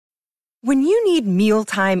When you need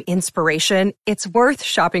mealtime inspiration, it's worth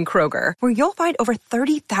shopping Kroger, where you'll find over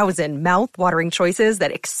 30,000 mouth-watering choices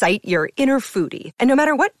that excite your inner foodie. And no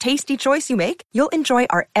matter what tasty choice you make, you'll enjoy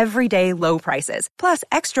our everyday low prices, plus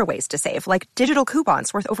extra ways to save, like digital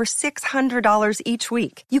coupons worth over $600 each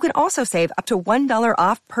week. You can also save up to $1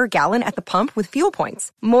 off per gallon at the pump with fuel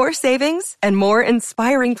points. More savings and more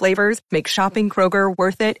inspiring flavors make shopping Kroger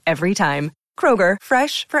worth it every time. Kroger,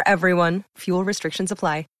 fresh for everyone. Fuel restrictions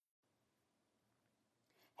apply.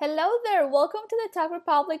 Hello there, welcome to the Talk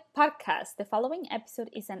Republic podcast. The following episode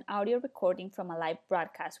is an audio recording from a live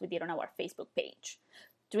broadcast we did on our Facebook page.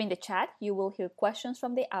 During the chat, you will hear questions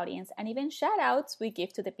from the audience and even shout outs we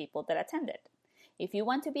give to the people that attended. If you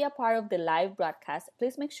want to be a part of the live broadcast,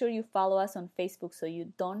 please make sure you follow us on Facebook so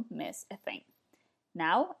you don't miss a thing.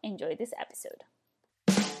 Now, enjoy this episode.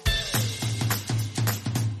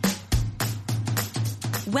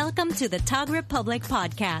 Welcome to the Talk Republic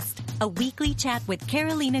podcast, a weekly chat with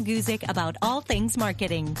Carolina Guzik about all things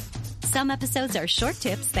marketing. Some episodes are short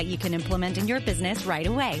tips that you can implement in your business right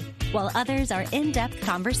away, while others are in-depth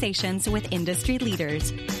conversations with industry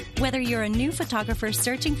leaders. Whether you're a new photographer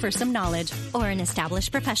searching for some knowledge or an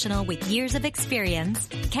established professional with years of experience,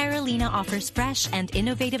 Carolina offers fresh and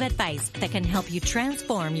innovative advice that can help you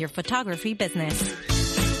transform your photography business.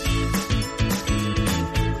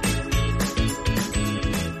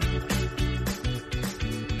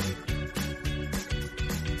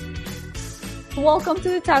 Welcome to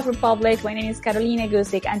the Talk Republic. My name is Carolina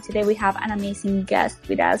Guzik, and today we have an amazing guest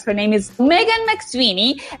with us. Her name is Megan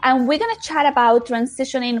McSweeney, and we're going to chat about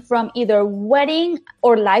transitioning from either wedding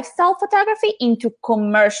or lifestyle photography into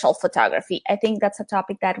commercial photography. I think that's a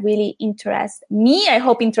topic that really interests me. I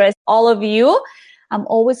hope interests all of you. I'm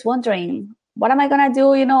always wondering, what am I going to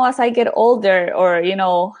do, as I get older, or,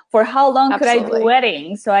 for how long could I do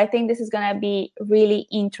weddings? So I think this is going to be really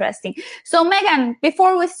interesting. So Megan,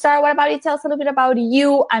 before we start, what about you? Tell us a little bit about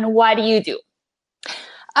you and what do you do?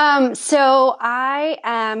 So I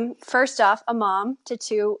am, first off, a mom to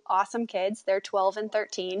two awesome kids. They're 12 and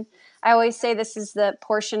 13. I always say this is the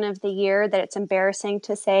portion of the year that it's embarrassing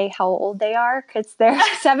to say how old they are because they're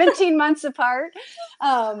 17 months apart.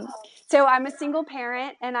 So I'm a single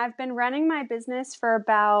parent, and I've been running my business for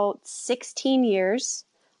about 16 years,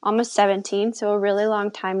 almost 17, so a really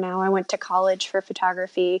long time now. I went to college for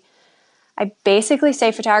photography. I basically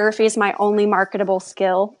say photography is my only marketable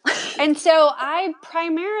skill. And so I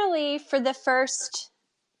primarily, for the first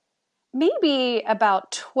maybe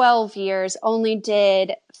about 12 years, only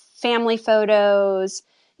did family photos,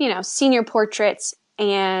 senior portraits,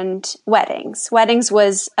 and weddings. Weddings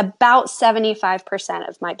was about 75%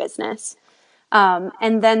 of my business.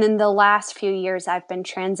 And then in the last few years, I've been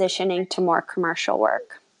transitioning to more commercial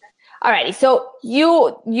work. Alrighty, so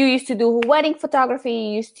you used to do wedding photography,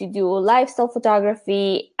 you used to do lifestyle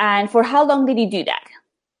photography, and for how long did you do that?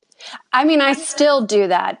 I mean, I still do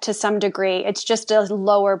that to some degree. It's just a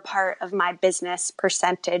lower part of my business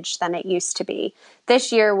percentage than it used to be.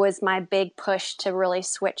 This year was my big push to really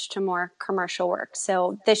switch to more commercial work.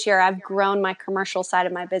 So this year I've grown my commercial side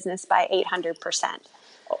of my business by 800%.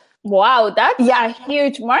 Wow, that's a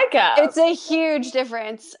huge markup. It's a huge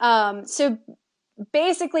difference. So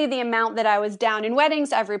basically the amount that I was down in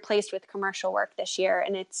weddings, I've replaced with commercial work this year.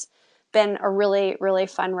 And it's been a really, really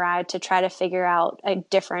fun ride to try to figure out a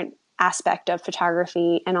different aspect of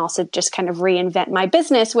photography and also just kind of reinvent my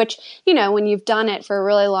business, which, when you've done it for a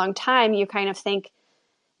really long time, you kind of think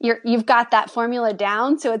you've got that formula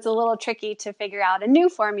down. So it's a little tricky to figure out a new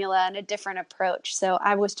formula and a different approach. So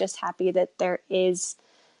I was just happy that there is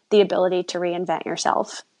the ability to reinvent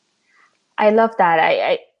yourself. I love that.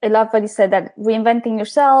 I love what you said, that reinventing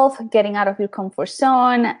yourself, getting out of your comfort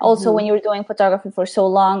zone. Also, when you're doing photography for so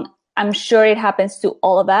long, I'm sure it happens to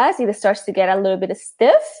all of us. It starts to get a little bit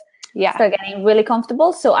stiff. Yeah. Start getting really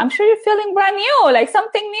comfortable. So I'm sure you're feeling brand new, like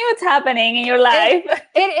something new is happening in your life.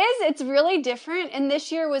 It is. It's really different. And this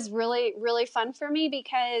year was really, really fun for me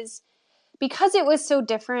because it was so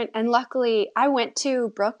different. And luckily I went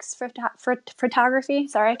to Brooks for photography.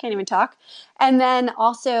 Sorry, I can't even talk. And then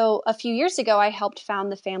also a few years ago, I helped found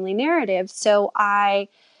the Family Narrative. So I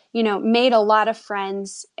made a lot of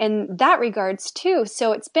friends in that regards too.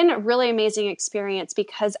 So it's been a really amazing experience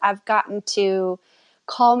because I've gotten to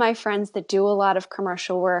call my friends that do a lot of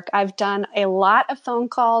commercial work. I've done a lot of phone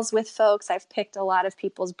calls with folks. I've picked a lot of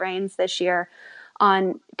people's brains this year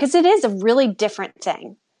because it is a really different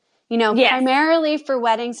thing. Primarily for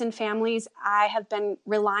weddings and families, I have been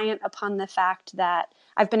reliant upon the fact that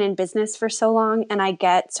I've been in business for so long and I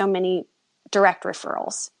get so many direct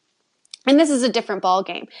referrals. And this is a different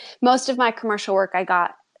ballgame. Most of my commercial work I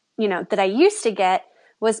got, that I used to get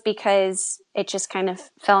was because it just kind of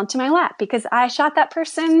fell into my lap because I shot that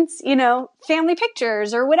person's, family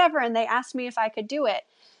pictures or whatever. And they asked me if I could do it.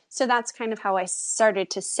 So that's kind of how I started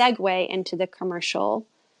to segue into the commercial,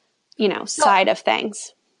 side of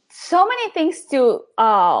things. So many things to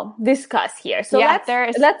discuss here. So let's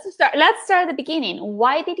start at the beginning.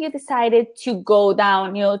 Why did you decide to go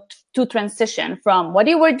down, to transition from what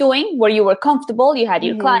you were doing, where you were comfortable, you had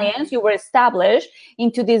your clients, you were established,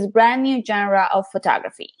 into this brand new genre of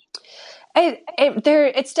photography?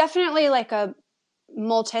 It's definitely like a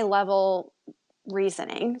multi-level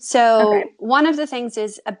reasoning. So one of the things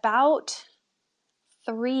is about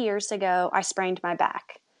 3 years ago, I sprained my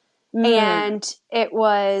back. And it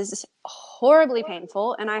was horribly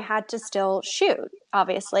painful and I had to still shoot,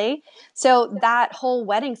 obviously. So that whole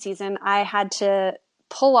wedding season, I had to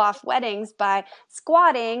pull off weddings by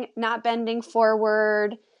squatting, not bending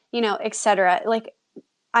forward, etc.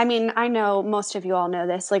 I know most of you all know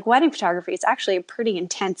this, wedding photography is actually a pretty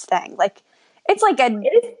intense thing. It's like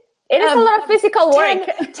it is a lot of physical work.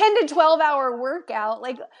 10 to 12 hour workout.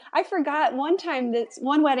 I forgot one time, this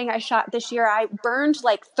one wedding I shot this year, I burned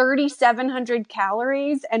 3,700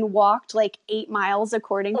 calories and walked 8 miles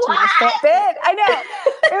according to my Fitbit. I know.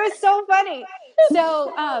 It was so funny.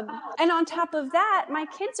 So, and on top of that, my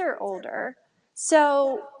kids are older.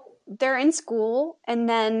 So they're in school and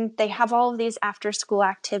then they have all of these after school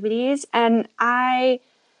activities. And I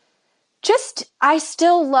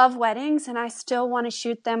still love weddings and I still want to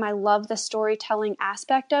shoot them. I love the storytelling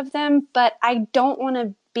aspect of them, but I don't want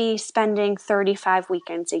to be spending 35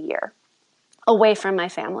 weekends a year away from my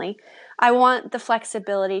family. I want the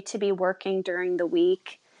flexibility to be working during the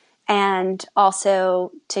week and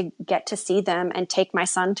also to get to see them and take my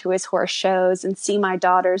son to his horse shows and see my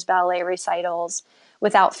daughter's ballet recitals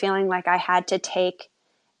without feeling like I had to take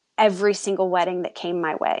every single wedding that came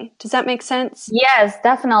my way. Does that make sense? Yes,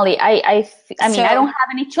 definitely. I mean, I don't have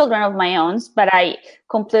any children of my own, but I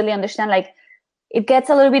completely understand. It gets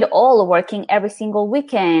a little bit old working every single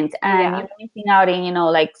weekend and you're missing out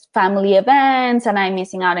in, family events, and I'm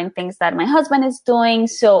missing out in things that my husband is doing.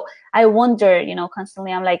 So I wonder,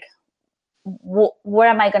 constantly, I'm like, where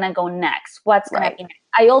am I going to go next? What's going to be next?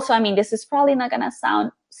 I also, this is probably not going to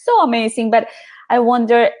sound so amazing, but I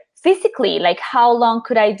wonder physically, how long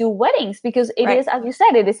could I do weddings? Because it is, as you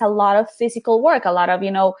said, it is a lot of physical work, a lot of,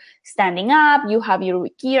 standing up, you have your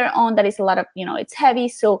gear on, that is a lot of, it's heavy.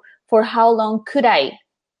 So for how long could I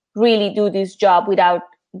really do this job without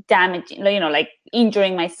damaging,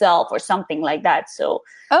 injuring myself or something like that? So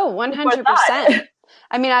 100%.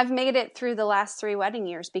 I've made it through the last 3 wedding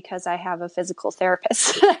years because I have a physical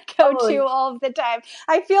therapist I go to all of the time.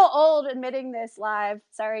 I feel old admitting this live.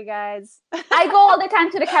 Sorry, guys. I go all the time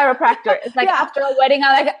to the chiropractor. It's after a wedding,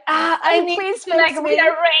 I'm like, I need to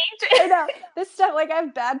rearrange. I know. This stuff, I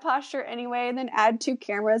have bad posture anyway, and then add 2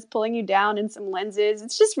 cameras pulling you down and some lenses.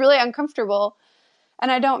 It's just really uncomfortable.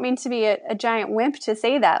 And I don't mean to be a giant wimp to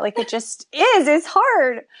say that. It just is. It's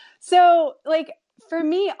hard. So, for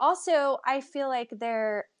me, also, I feel like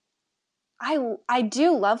I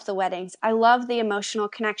do love the weddings. I love the emotional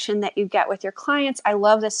connection that you get with your clients. I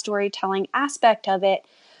love the storytelling aspect of it.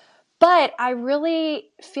 But I really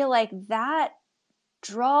feel like that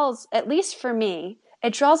draws, at least for me,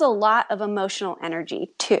 it draws a lot of emotional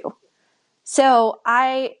energy too. So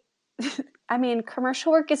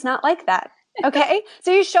commercial work is not like that. Okay.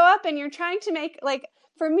 So you show up and you're trying to make,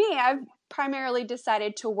 for me, I've primarily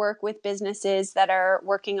decided to work with businesses that are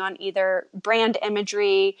working on either brand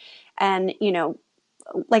imagery and,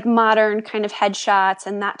 modern kind of headshots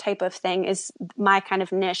and that type of thing is my kind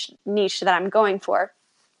of niche that I'm going for.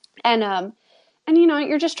 And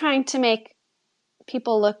you're just trying to make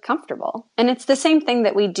people look comfortable. And it's the same thing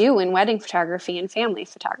that we do in wedding photography and family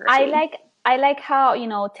photography. I like how,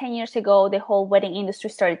 10 years ago, the whole wedding industry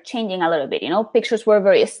started changing a little bit. Pictures were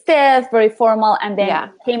very stiff, very formal. And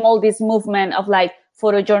then came all this movement of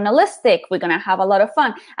photojournalistic. We're going to have a lot of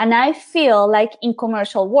fun. And I feel like in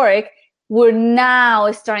commercial work, we're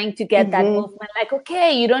now starting to get that movement.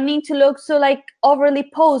 Okay, you don't need to look so overly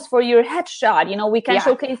posed for your headshot. We can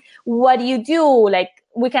showcase what you do.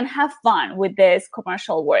 We can have fun with this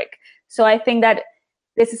commercial work. So I think that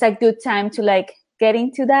this is a good time to get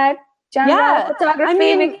into that genre of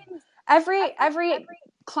photography. Every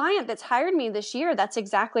client that's hired me this year, that's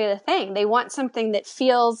exactly the thing. They want something that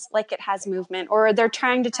feels like it has movement, or they're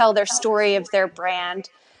trying to tell their story of their brand.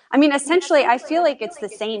 Essentially, I feel like it's the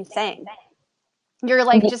same thing. You're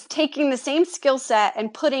just taking the same skill set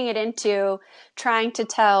and putting it into trying to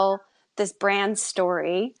tell this brand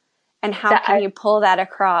story, and how can you pull that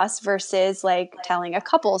across versus telling a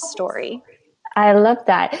couple's story. I love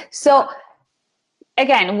that. So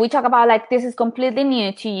again, we talk about like this is completely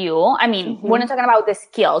new to you. I mean, we're not talking about the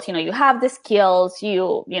skills. You know, you have the skills,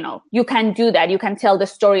 you know, you can do that. You can tell the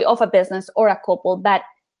story of a business or a couple, but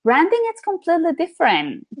branding is completely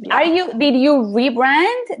different. Yeah. Did you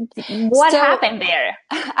rebrand? What happened there?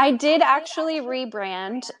 I did actually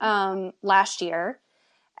rebrand last year.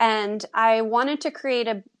 And I wanted to create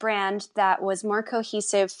a brand that was more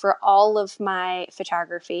cohesive for all of my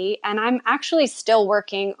photography. And I'm actually still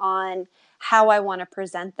working on how I want to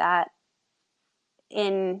present that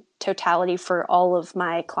in totality for all of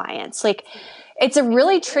my clients. Like, it's a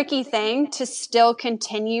really tricky thing to still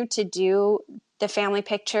continue to do the family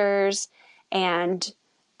pictures and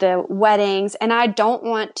the weddings, and I don't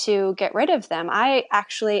want to get rid of them. I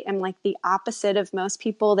actually am like the opposite of most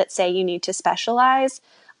people that say you need to specialize.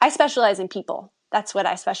 I specialize in people. That's what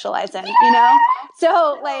I specialize in, you know?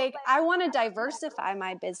 So like, I want to diversify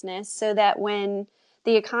my business so that when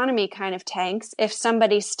the economy kind of tanks, if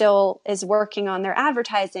somebody still is working on their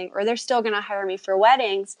advertising or they're still going to hire me for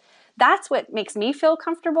weddings, that's what makes me feel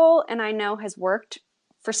comfortable and I know has worked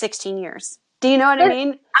for 16 years. Do you know what I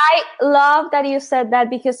mean? I love that you said that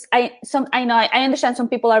because I understand some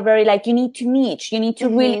people are very like, you need to niche, you need to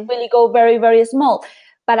really, really go very, very small.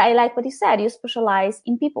 But I like what you said. You specialize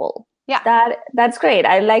in people. Yeah, that's great.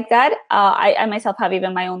 I like that. I myself have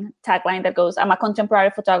even my own tagline that goes, "I'm a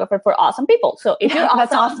contemporary photographer for awesome people." So if you're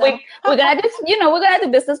awesome, we're gonna do, we're gonna do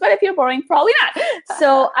business. But if you're boring, probably not.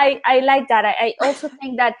 So I like that. I also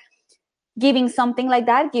think that giving something like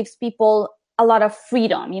that gives people a lot of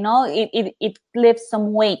freedom. You know, it lifts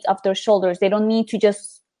some weight off their shoulders. They don't need to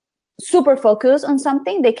just super focus on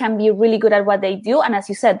something. They can be really good at what they do, and as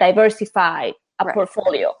you said, diversify a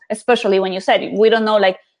portfolio, especially when you said we don't know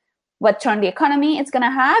like what turn the economy it's going to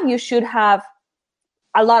have. You should have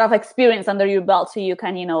a lot of experience under your belt so you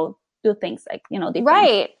can, do things like, different.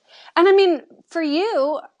 Right. And I mean, for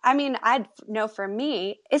you, I know for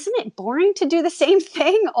me, isn't it boring to do the same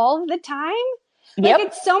thing all the time? Like,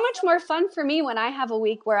 it's so much more fun for me when I have a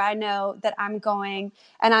week where I know that I'm going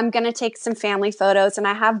and I'm going to take some family photos and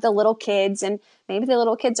I have the little kids and maybe the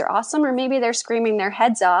little kids are awesome or maybe they're screaming their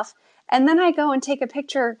heads off. And then I go and take a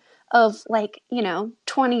picture of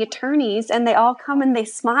 20 attorneys and they all come and they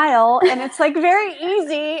smile and it's like very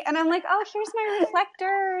easy. And I'm like, oh, here's my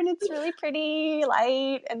reflector and it's really pretty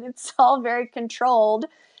light and it's all very controlled.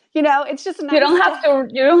 It's just nice. You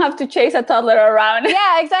don't have to chase a toddler around.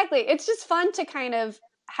 Yeah, exactly. It's just fun to kind of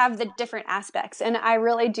have the different aspects. And I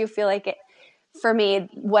really do feel like it, for me,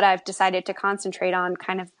 what I've decided to concentrate on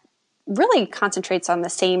kind of really concentrates on the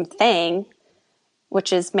same thing,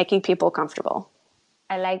 which is making people comfortable.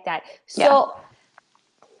 I like that. So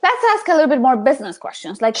let's ask a little bit more business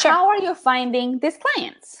questions. Like, how are you finding these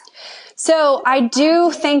clients? So I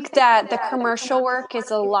do think that the commercial work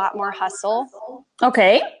is a lot more hustle.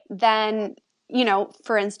 Okay. Than,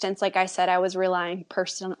 for instance, like I said, I was relying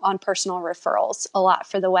on personal referrals a lot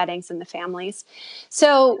for the weddings and the families.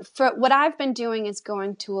 So for what I've been doing is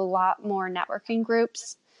going to a lot more networking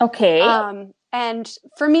groups. Okay. And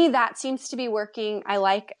for me, that seems to be working. I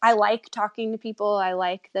like talking to people. I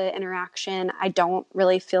like the interaction. I don't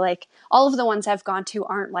really feel like all of the ones I've gone to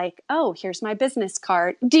aren't like, oh, here's my business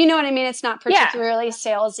card. Do you know what I mean? It's not particularly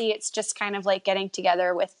salesy. It's just kind of like getting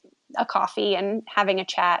together with a coffee and having a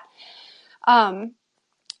chat. And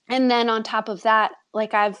then on top of that,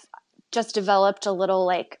 like I've just developed a little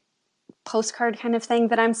like postcard kind of thing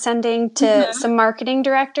that I'm sending to some marketing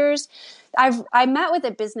directors. I met with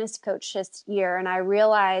a business coach this year and I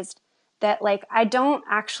realized that like I don't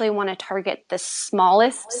actually want to target the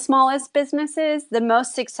smallest businesses. The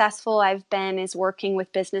most successful I've been is working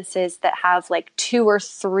with businesses that have like 2 or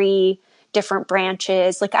 3 different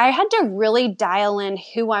branches. Like I had to really dial in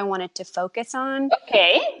who I wanted to focus on.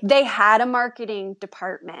 Okay. They had a marketing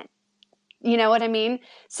department. You know what I mean?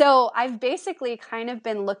 So I've basically kind of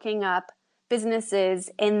been looking up businesses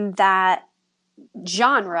in that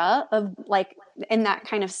genre of like in that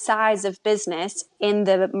kind of size of business in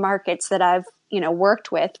the markets that I've,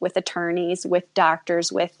 worked with attorneys, with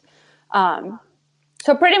doctors, with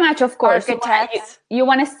so pretty much, of course, architects. You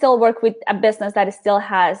want to still work with a business that still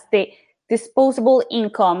has the disposable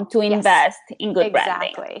income to invest in good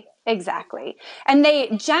branding. Exactly. And they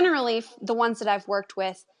generally, the ones that I've worked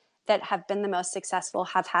with that have been the most successful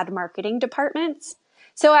have had marketing departments.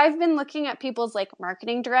 So I've been looking at people's like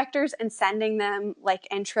marketing directors and sending them like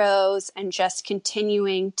intros and just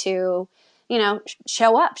continuing to,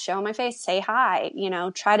 show up, show my face, say hi,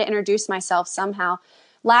 try to introduce myself somehow.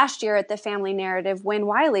 Last year at the Family Narrative, Wayne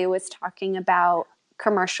Wiley was talking about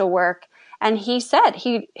commercial work. And he said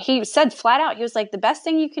flat out, he was like, the best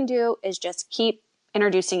thing you can do is just keep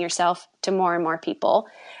introducing yourself to more and more people.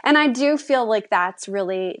 And I do feel like that's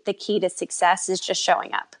really the key to success, is just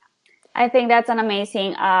showing up. I think that's an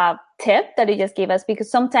amazing tip that you just gave us,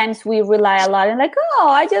 because sometimes we rely a lot on like, oh,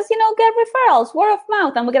 I just, get referrals, word of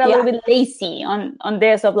mouth. And we get a little bit lazy on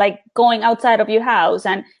this of like going outside of your house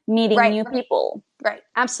and meeting new people. Right.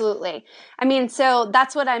 Absolutely. I mean, so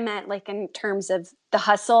that's what I meant, like in terms of the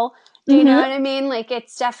hustle. Do you know what I mean? Like,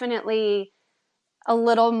 it's definitely a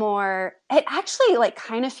little more, it actually like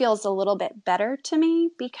kind of feels a little bit better to me,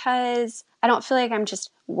 because I don't feel like I'm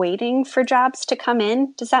just waiting for jobs to come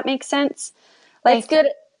in. Does that make sense? Like, that's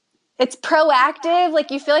good. It's proactive. Like,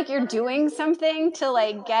 you feel like you're doing something to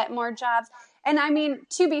like get more jobs. And I mean,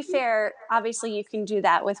 to be fair, obviously you can do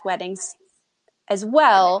that with weddings as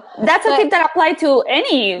well. That's a tip that apply to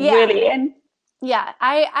any really. And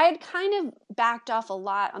I'd kind of backed off a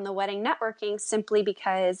lot on the wedding networking simply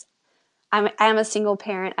because I'm a single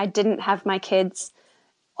parent. I didn't have my kids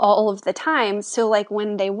all of the time. So like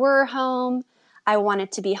when they were home, I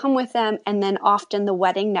wanted to be home with them. And then often the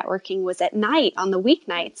wedding networking was at night on the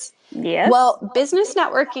weeknights. Yes. Well, business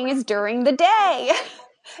networking is during the day.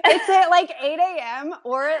 It's at like 8 a.m.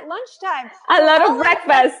 or at lunchtime. A lot of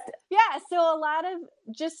breakfast. So a lot of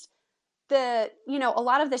just a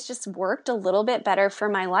lot of this just worked a little bit better for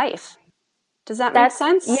my life. Does that make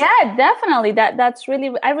sense? Yeah, definitely. That's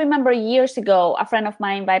really, I remember years ago, a friend of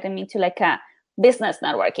mine invited me to like a business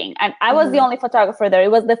networking, and I was the only photographer there.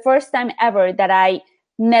 It was the first time ever that I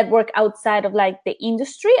network outside of like the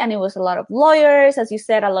industry, and it was a lot of lawyers, as you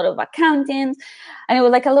said, a lot of accountants, and it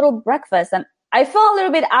was like a little breakfast. And I felt a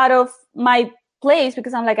little bit out of my place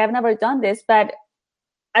because I'm like, I've never done this. But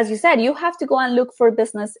as you said, you have to go and look for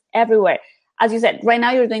business everywhere. As you said, right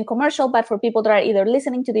now you're doing commercial, but for people that are either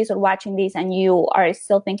listening to this or watching this and you are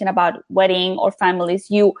still thinking about wedding or families,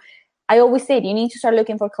 I always say you need to start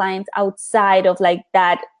looking for clients outside of like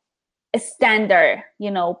that standard,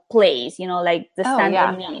 place, like the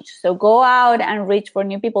standard niche. So go out and reach for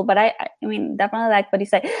new people. But I mean, definitely like what you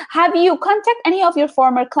said. Have you contacted any of your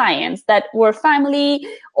former clients that were family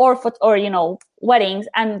or weddings,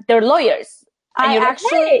 and they're lawyers? I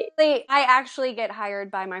actually get hired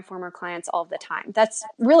by my former clients all the time. That's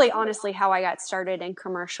really honestly how I got started in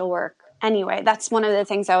commercial work. Anyway, that's one of the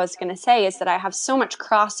things I was going to say, is that I have so much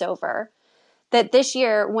crossover that this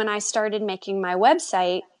year when I started making my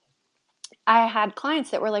website, I had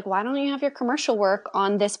clients that were like, why don't you have your commercial work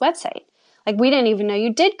on this website? Like, we didn't even know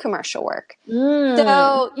you did commercial work.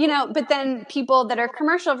 So, but then people that are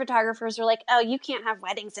commercial photographers are like, oh, you can't have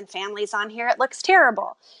weddings and families on here. It looks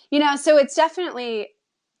terrible. So it's definitely,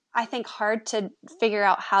 I think, hard to figure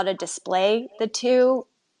out how to display the two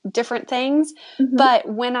different things. But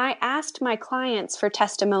when I asked my clients for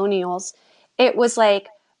testimonials, it was like,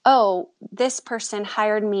 oh, this person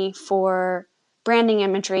hired me for branding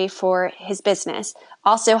imagery for his business,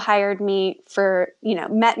 also hired me for,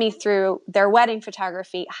 met me through their wedding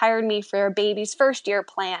photography, hired me for a baby's first year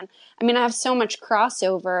plan. I mean, I have so much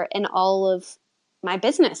crossover in all of my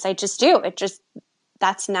business. I just do.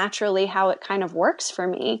 That's naturally how it kind of works for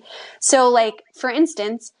me. So like, for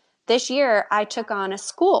instance, this year I took on a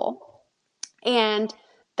school, and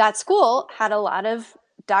that school had a lot of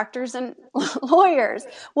doctors and lawyers.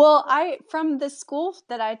 Well, from the school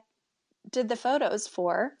that I did the photos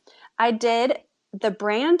for, I did the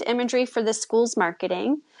brand imagery for the school's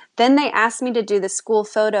marketing. Then they asked me to do the school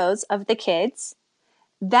photos of the kids.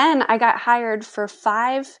 Then I got hired for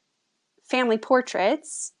 5 family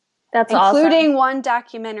portraits. That's including awesome. 1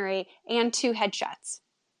 documentary and 2 headshots.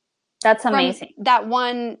 That's amazing. From that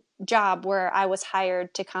one job where I was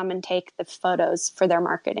hired to come and take the photos for their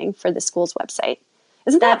marketing for the school's website.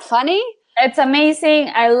 Isn't that funny? It's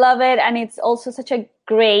amazing. I love it. And it's also such a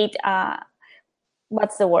great,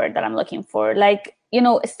 what's the word that I'm looking for? Like,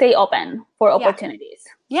 stay open for opportunities.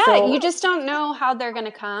 Yeah, so, you just don't know how they're going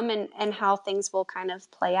to come and how things will kind of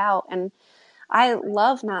play out. And I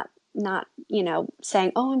love not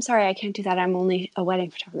saying, oh, I'm sorry, I can't do that. I'm only a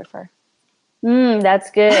wedding photographer.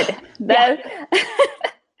 That's good.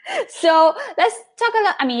 So let's talk a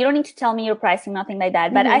lot. I mean, you don't need to tell me your pricing, nothing like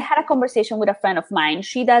that. But I had a conversation with a friend of mine.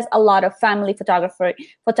 She does a lot of family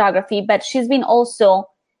photography, but she's been also,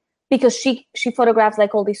 because she photographs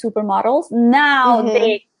like all these supermodels. Now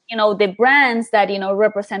they, the brands that,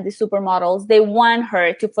 represent the supermodels, they want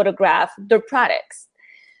her to photograph their products.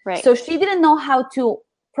 Right. So she didn't know how to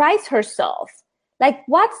price herself. Like,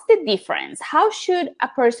 what's the difference? How should a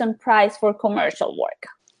person price for commercial work?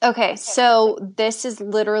 Okay, so this is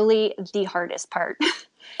literally the hardest part.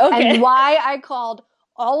 Okay. And why I called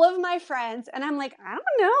all of my friends and I'm like, I don't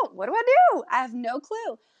know. What do? I have no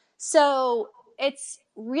clue. So it's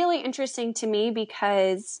really interesting to me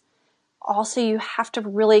because also you have to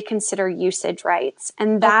really consider usage rights.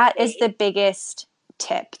 And that is the biggest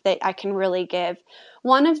tip that I can really give.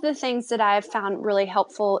 One of the things that I've found really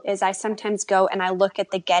helpful is I sometimes go and I look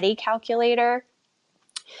at the Getty calculator.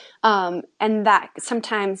 And that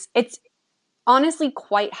sometimes it's honestly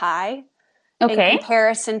quite high in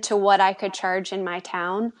comparison to what I could charge in my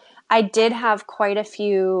town. I did have quite a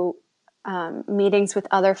few meetings with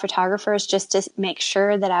other photographers just to make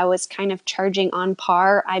sure that I was kind of charging on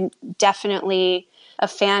par. I'm definitely a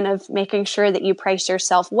fan of making sure that you price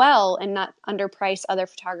yourself well and not underprice other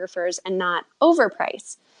photographers and not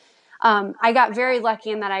overprice. I got very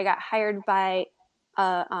lucky in that I got hired by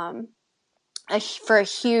for a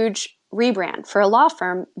huge rebrand for a law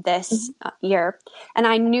firm this year, and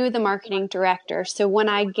I knew the marketing director. So when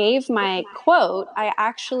I gave my quote, I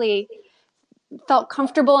actually felt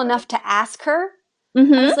comfortable enough to ask her. I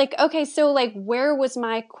was like, okay, so like, where was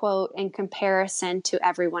my quote in comparison to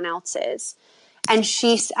everyone else's? And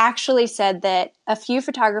she actually said that a few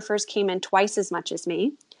photographers came in twice as much as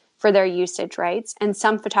me for their usage rights, and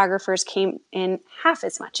some photographers came in half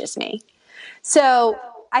as much as me. So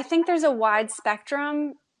I think there's a wide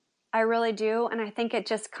spectrum. I really do. And I think it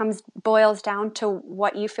just boils down to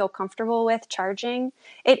what you feel comfortable with charging.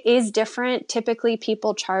 It is different. Typically,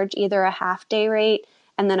 people charge either a half day rate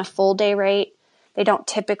and then a full day rate. They don't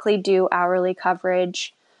typically do hourly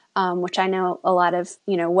coverage, which I know a lot of,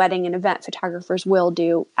 wedding and event photographers will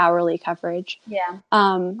do hourly coverage. Yeah.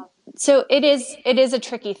 So it is a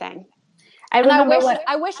tricky thing.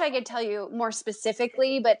 I wish I could tell you more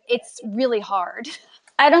specifically, but it's really hard.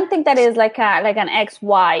 I don't think that is like an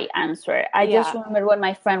XY answer. I just remember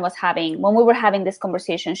when we were having this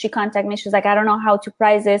conversation, she contacted me. She's like, I don't know how to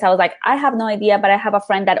price this. I was like, I have no idea, but I have a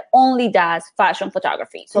friend that only does fashion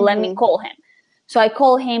photography. So let me call him. So I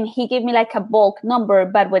called him. He gave me like a bulk number.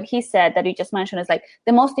 But what he said that you just mentioned is like,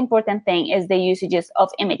 the most important thing is the usages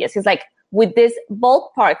of images. He's like, with this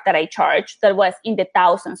bulk part that I charged, that was in the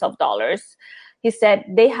thousands of dollars, he said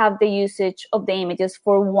they have the usage of the images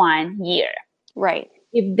for 1 year. Right.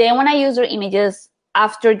 If they want to use their images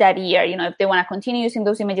after that year, if they want to continue using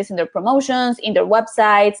those images in their promotions, in their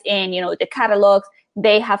websites, in, the catalogs,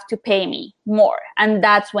 they have to pay me more. And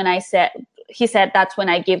that's when he said, that's when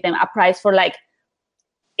I give them a price for like,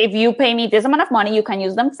 if you pay me this amount of money, you can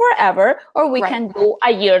use them forever, or we can do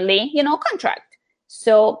a yearly, contract.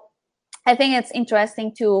 So I think it's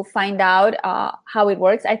interesting to find out how it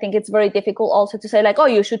works. I think it's very difficult also to say like, oh,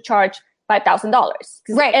 you should charge $5,000.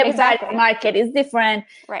 Right. Everybody's market is different.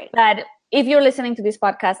 Right. But if you're listening to this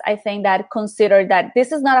podcast, I think that consider that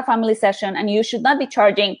this is not a family session and you should not be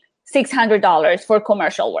charging $600 for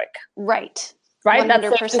commercial work. Right. Right. 100%.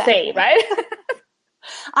 That's safe to say, right?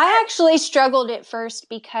 I actually struggled at first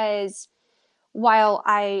because while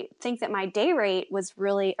I think that my day rate was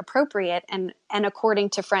really appropriate and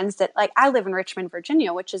according to friends that like I live in Richmond,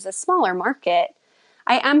 Virginia, which is a smaller market,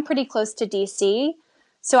 I am pretty close to DC.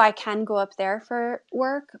 So I can go up there for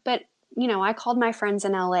work, but I called my friends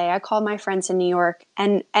in LA, I called my friends in New York,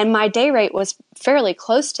 and my day rate was fairly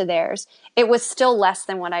close to theirs. It was still less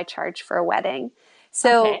than what I charged for a wedding.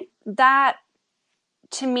 So that,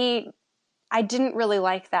 to me, I didn't really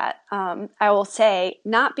like that. I will say,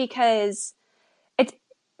 not because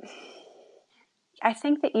I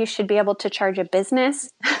think that you should be able to charge a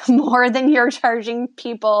business more than you're charging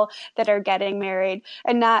people that are getting married,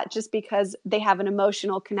 and not just because they have an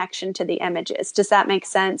emotional connection to the images. Does that make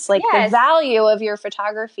sense? Like the value of your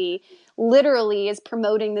photography literally is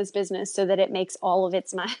promoting this business so that it makes all of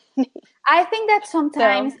its money. I think that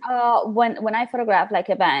sometimes when I photograph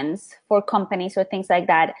like events for companies or things like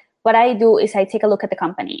that, what I do is I take a look at the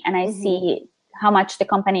company and I see how much the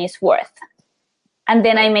company is worth. And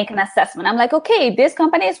then I make an assessment. I'm like, okay, this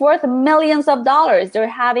company is worth millions of dollars. They're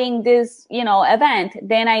having this, event.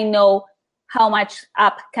 Then I know how much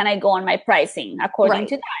up can I go on my pricing according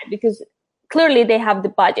to that, because clearly they have the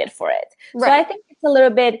budget for it. Right. So I think it's a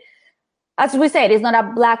little bit, as we said, it's not a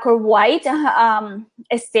black or white a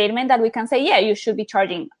statement that we can say, yeah, you should be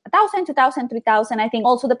charging $1,000, $2,000, $3,000. I think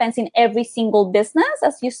also depends in every single business,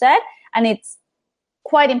 as you said. And it's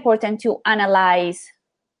quite important to analyze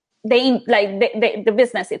the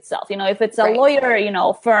business itself. If it's a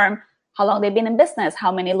lawyer, firm, how long they've been in business,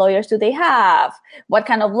 how many lawyers do they have, what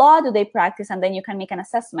kind of law do they practice, and then you can make an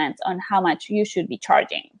assessment on how much you should be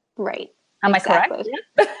charging. Right. Am I correct?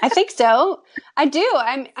 I think so. I do.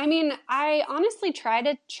 I honestly try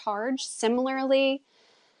to charge similarly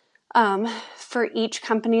for each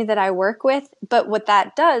company that I work with. But what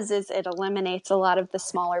that does is it eliminates a lot of the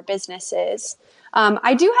smaller businesses.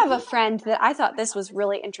 I do have a friend that I thought this was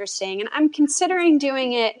really interesting, and I'm considering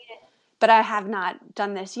doing it, but I have not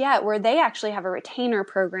done this yet, where they actually have a retainer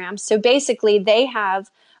program. So basically they have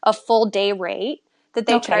a full day rate that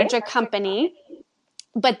they charge a company,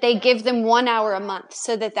 but they give them 1 hour a month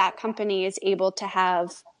so that that company is able to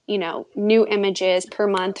have, you know, new images per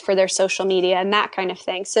month for their social media and that kind of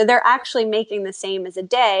thing. So they're actually making the same as a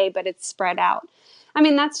day, but it's spread out. I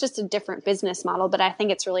mean, that's just a different business model, but I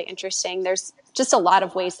think it's really interesting. There's just a lot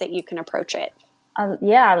of ways that you can approach it.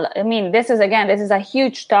 Yeah, I mean, this is a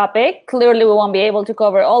huge topic. Clearly, we won't be able to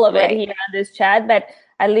cover all of it here on this chat, but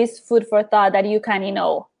at least food for thought that you can, you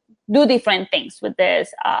know, do different things with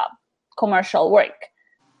this commercial work.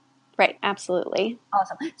 Right, absolutely.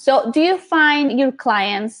 Awesome. So do you find your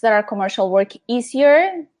clients that are commercial work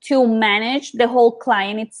easier to manage the whole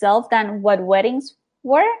client itself than what weddings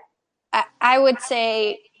were? I would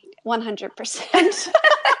say 100%.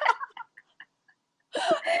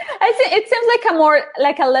 It seems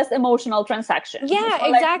like a less emotional transaction. Yeah,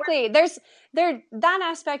 so exactly. That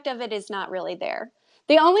aspect of it is not really there.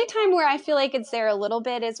 The only time where I feel like it's there a little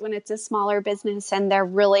bit is when it's a smaller business and they're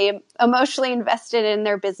really emotionally invested in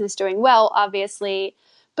their business doing well, obviously.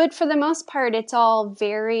 But for the most part, it's all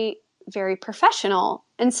very, very professional.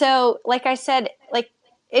 And so, like I said, like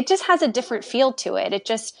it just has a different feel to it. It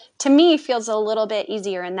just, to me, feels a little bit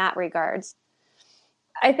easier in that regards.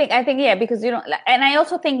 I think, yeah, because you know, and I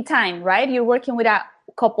also think time, right? You're working with a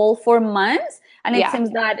couple for months, and it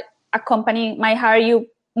seems that a company might hire you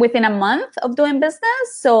within a month of doing business.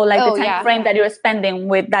 So like the time frame that you're spending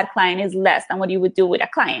with that client is less than what you would do with a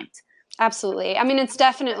client. Absolutely. I mean, it's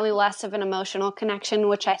definitely less of an emotional connection,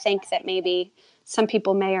 which I think that maybe some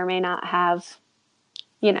people may or may not have.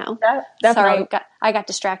 You know, sorry, I got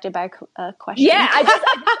distracted by a question. Yeah, I just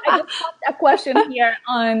popped a question here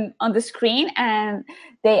on the screen, and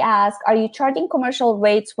they ask, are you charging commercial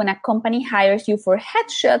rates when a company hires you for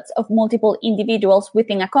headshots of multiple individuals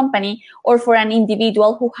within a company, or for an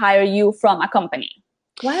individual who hire you from a company?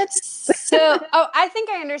 What? So, I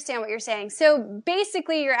think I understand what you're saying. So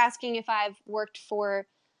basically you're asking if I've worked for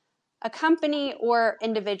a company or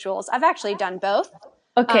individuals. I've actually done both.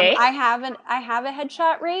 Okay. I have a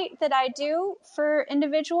headshot rate that I do for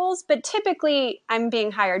individuals, but typically I'm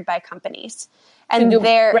being hired by companies, and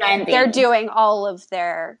they're doing all of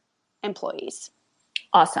their employees.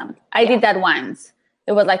 Awesome. I did that once.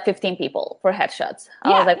 It was like 15 people for headshots. I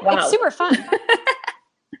was like, wow. It's super fun.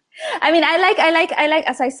 I mean, I like,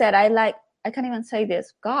 as I said, I can't even say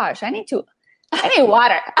this. Gosh, I need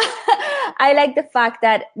water. I like the fact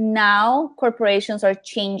that now corporations are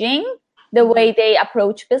changing the way they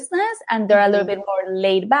approach business, and they're a little bit more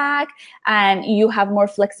laid back, and you have more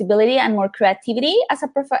flexibility and more creativity as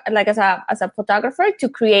a photographer to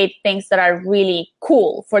create things that are really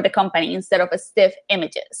cool for the company instead of stiff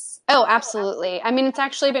images. Oh, absolutely. I mean, it's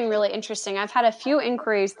actually been really interesting. I've had a few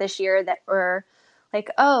inquiries this year that were like,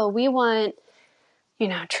 oh, we want, you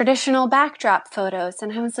know, traditional backdrop photos.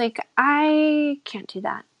 And I was like, I can't do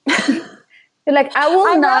that. You're like, I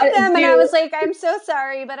read them and I was like, I'm so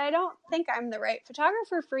sorry, but I don't think I'm the right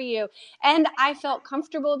photographer for you. And I felt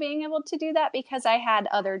comfortable being able to do that because I had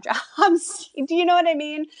other jobs. Do you know what I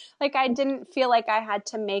mean? Like, I didn't feel like I had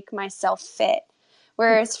to make myself fit.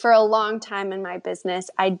 Whereas for a long time in my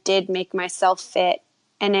business, I did make myself fit,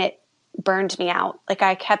 and it burned me out. Like,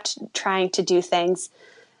 I kept trying to do things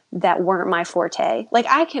that weren't my forte. Like,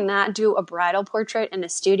 I cannot do a bridal portrait in a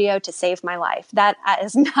studio to save my life. That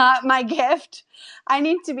is not my gift. I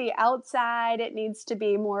need to be outside. It needs to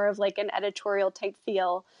be more of like an editorial type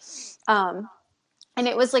feel. And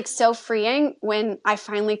it was like so freeing when I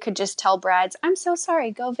finally could just tell brides, I'm so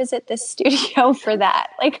sorry, go visit this studio for that.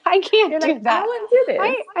 Like, I can't do that. I wouldn't do this.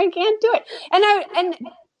 I can't do it. And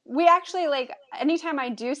we actually, like, anytime I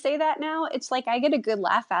do say that now, it's like I get a good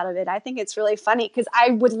laugh out of it. I think it's really funny because I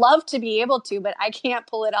would love to be able to, but I can't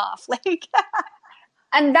pull it off. Like,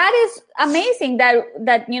 and that is amazing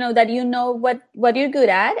that you know what you're good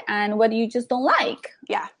at and what you just don't like.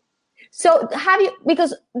 Yeah. So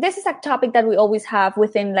because this is a topic that we always have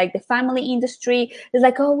within like the family industry. It's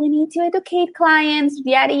like, oh, we need to educate clients,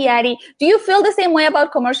 yada, yada. Do you feel the same way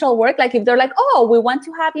about commercial work? Like, if they're like, oh, we want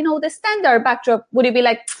to have, the standard backdrop, would you be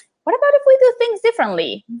like, what about if we do things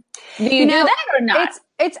differently? Do you do that or not?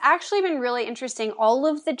 It's actually been really interesting. All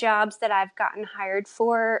of the jobs that I've gotten hired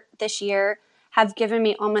for this year have given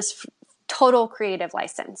me almost total creative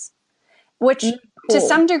license. which to Cool.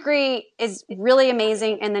 some degree is really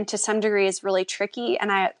amazing. And then to some degree is really tricky.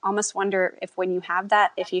 And I almost wonder if when you have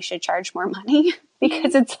that, if you should charge more money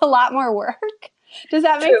because it's a lot more work. Does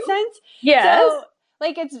that make sense? Yes. So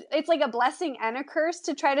like it's like a blessing and a curse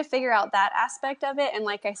to try to figure out that aspect of it. And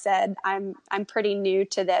like I said, I'm pretty new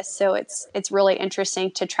to this, so it's really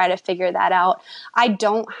interesting to try to figure that out. I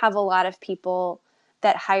don't have a lot of people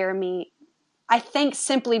that hire me, I think,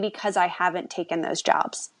 simply because I haven't taken those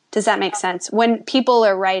jobs. Does that make sense? When people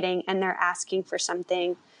are writing and they're asking for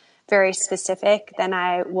something very specific, then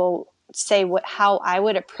I will say how I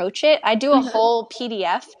would approach it. I do a whole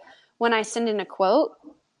PDF when I send in a quote,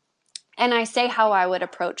 and I say how I would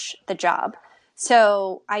approach the job.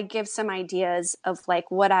 So I give some ideas of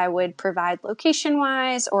like what I would provide location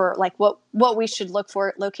wise, or like what we should look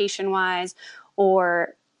for location wise,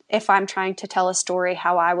 or if I'm trying to tell a story,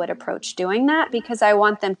 how I would approach doing that, because I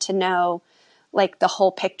want them to know like the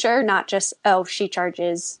whole picture, not just, oh, she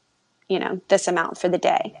charges, this amount for the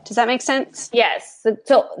day. Does that make sense? Yes.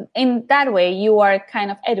 So in that way, you are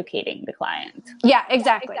kind of educating the client. Yeah,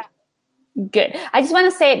 exactly. Good. I just want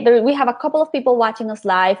to say we have a couple of people watching us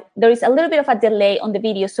live. There is a little bit of a delay on the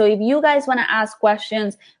video. So if you guys want to ask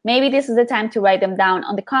questions, maybe this is the time to write them down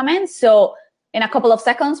on the comments. So in a couple of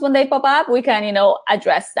seconds when they pop up, we can,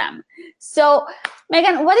 address them. So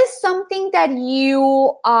Megan, what is something that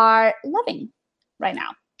you are loving right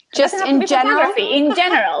now? Just in general? In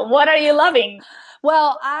general, what are you loving?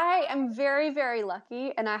 Well, I am very, very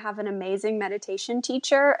lucky, and I have an amazing meditation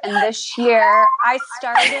teacher. And this year I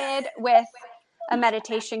started with a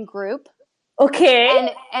meditation group.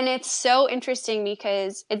 Okay. And it's so interesting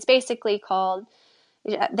because it's basically called,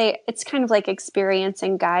 it's kind of like experience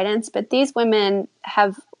and guidance, but these women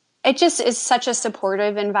it just is such a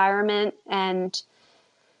supportive environment, and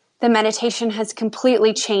the meditation has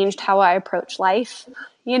completely changed how I approach life.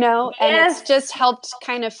 And it's just helped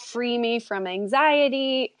kind of free me from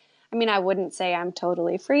anxiety. I mean, I wouldn't say I'm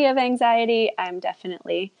totally free of anxiety. I'm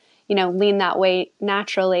definitely, lean that way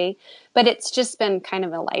naturally, but it's just been kind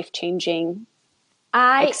of a life-changing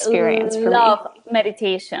experience for me. I love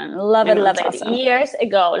meditation. Love it. Awesome. Years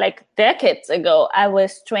ago, like decades ago, I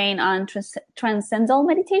was trained on transcendental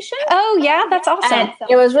meditation. Oh yeah, that's awesome. And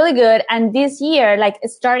it was really good. And this year, like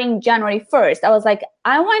starting January 1st, I was like,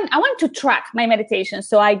 I want to track my meditation.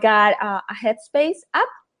 So I got a Headspace app.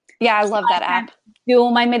 Yeah, I love that app. Do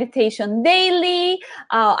my meditation daily.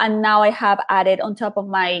 And now I have added on top of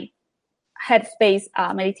my Headspace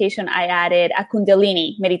meditation, I added a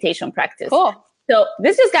Kundalini meditation practice. Cool. So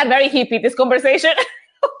this just got very hippie, this conversation.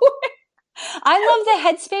 I love the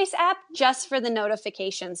Headspace app just for the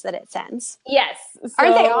notifications that it sends. Yes.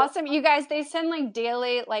 Aren't they awesome? You guys, they send like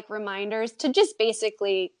daily like reminders to just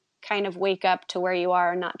basically kind of wake up to where you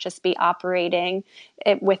are and not just be operating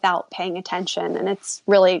it without paying attention. And it's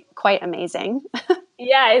really quite amazing.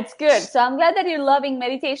 Yeah, it's good. So I'm glad that you're loving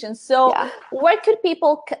meditation. So where can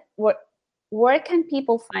people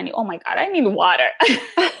find you? Oh my God, I need water.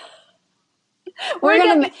 We're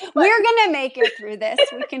gonna make it through this.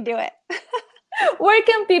 We can do it. Where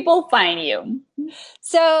can people find you?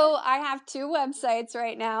 So I have 2 websites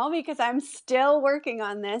right now because I'm still working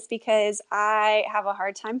on this because I have a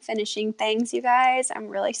hard time finishing things, you guys. I'm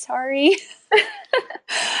really sorry.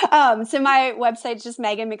 So my website is just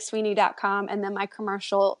meganmcsweeney.com, and then my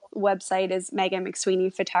commercial website is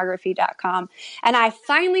meganmcsweeneyphotography.com. And I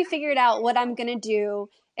finally figured out what I'm going to do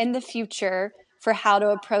in the future for how to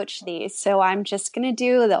approach these. So I'm just going to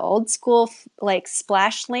do the old school like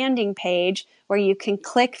splash landing page where you can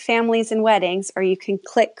click families and weddings, or you can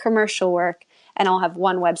click commercial work, and I'll have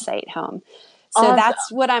one website home. So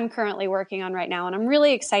that's what I'm currently working on right now. And I'm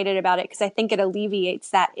really excited about it because I think it alleviates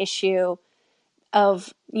that issue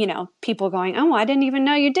of, people going, oh, I didn't even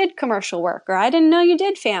know you did commercial work, or I didn't know you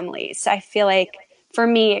did families. I feel like for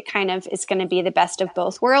me, it kind of is going to be the best of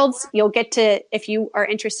both worlds. You'll get to, if you are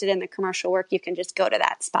interested in the commercial work, you can just go to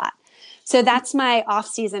that spot. So that's my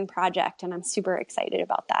off-season project, and I'm super excited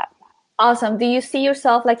about that. Awesome. Do you see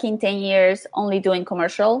yourself like in 10 years only doing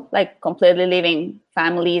commercial, like completely leaving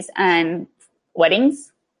families and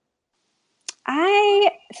weddings?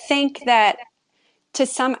 I think that to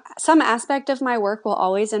some aspect of my work will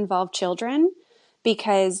always involve children,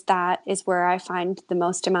 because that is where I find the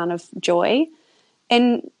most amount of joy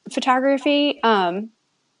in photography. But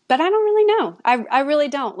I don't really know. I really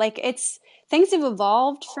don't. Like, things have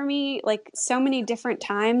evolved for me like so many different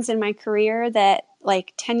times in my career that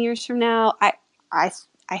like 10 years from now, I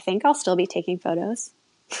think I'll still be taking photos.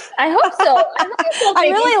 I hope so. I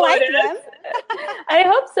really like them. I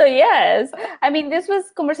hope so. Yes. I mean,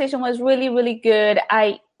 conversation was really, really good.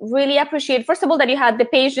 really appreciate, first of all, that you had the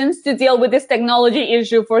patience to deal with this technology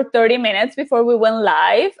issue for 30 minutes before we went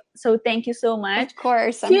live. So thank you so much. Of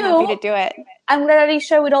course. I'm happy to do it. I'm glad that you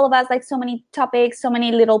shared with all of us like so many topics, so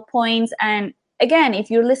many little points. And again, if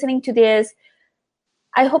you're listening to this,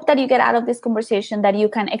 I hope that you get out of this conversation that you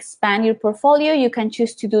can expand your portfolio, you can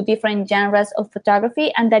choose to do different genres of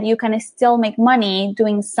photography, and that you can still make money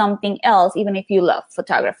doing something else, even if you love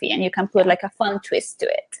photography, and you can put like a fun twist to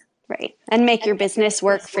it. Right. And make your business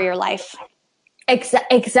work for your life.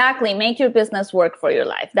 Exactly. Make your business work for your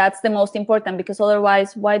life. That's the most important, because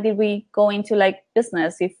otherwise, why did we go into like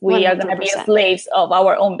business if we 100%. Are going to be slaves of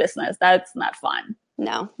our own business? That's not fun.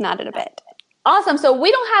 No, not a bit. Awesome. So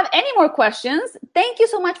we don't have any more questions. Thank you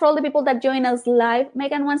so much for all the people that join us live.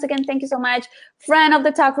 Megan, once again, thank you so much. Friend of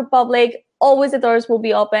the Tog Republic, always the doors will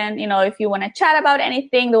be open. You know, if you want to chat about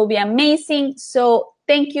anything, that will be amazing. So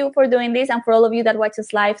thank you for doing this. And for all of you that watch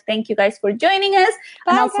us live, thank you guys for joining us.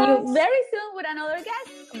 Bye, and I'll guys. see you very soon with another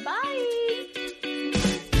guest. Bye.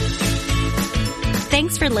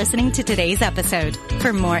 Thanks for listening to today's episode.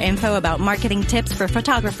 For more info about marketing tips for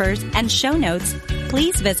photographers and show notes,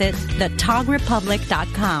 please visit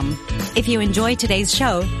thetogrepublic.com. If you enjoyed today's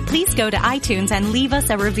show, please go to iTunes and leave us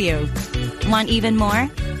a review. Want even more?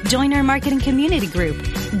 Join our marketing community group.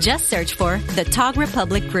 Just search for the Tog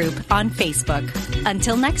Republic Group on Facebook.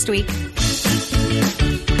 Until next week.